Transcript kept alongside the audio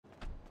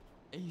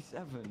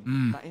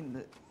A7. That ain't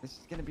the, this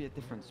is gonna be a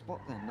different spot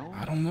then, no?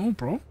 I don't know,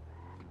 bro.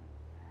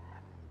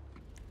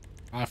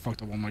 I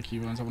fucked up on my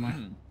keybinds, haven't I?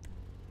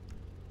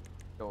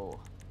 Yo,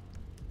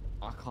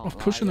 I can't Oh,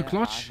 pushing the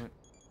clutch.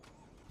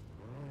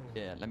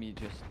 Yeah, let me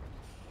just.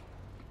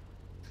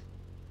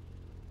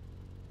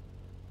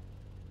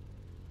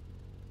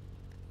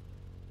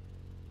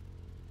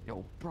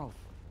 Yo, bro.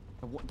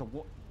 The what? The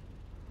what?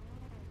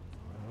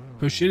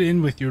 Push it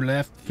in with your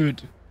left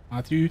foot,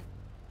 Matthew.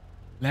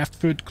 Left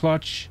foot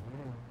clutch.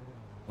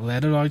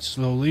 Let it out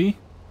slowly.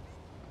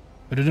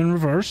 Put it in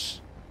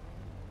reverse.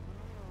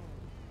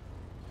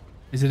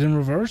 Is it in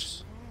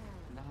reverse?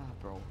 Nah,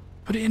 bro.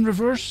 Put it in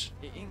reverse.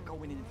 It ain't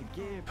going into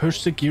gear, bro.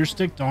 Push the gear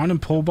stick down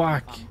and pull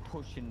back. I'm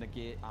pushing the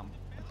gear.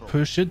 Bro.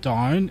 Push it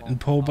down and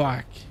pull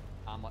back.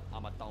 I'm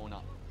a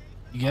donut.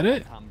 You get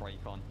it? Left hand brake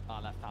on.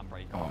 Left hand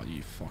brake Oh, on.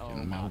 you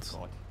fucking melt.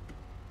 God.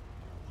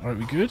 Alright,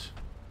 we good?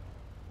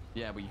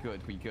 Yeah, we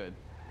good. We good.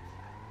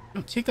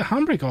 No, take the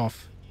handbrake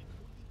off.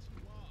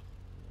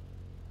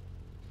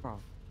 Bro.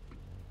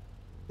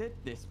 Did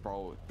this,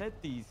 bro. Did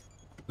these.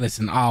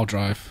 Listen, I'll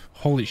drive.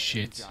 Holy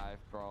shit. Drive,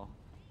 bro.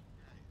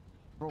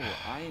 Bro,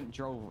 I ain't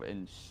drove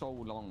in so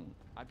long.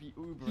 I be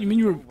Uber. You mean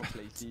you were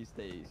place these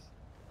days?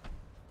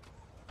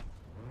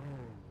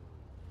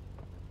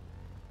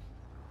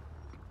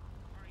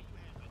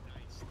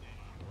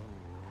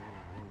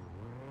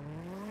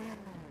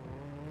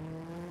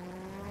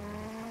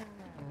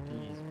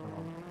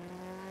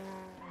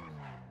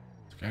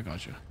 Okay, I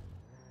got you.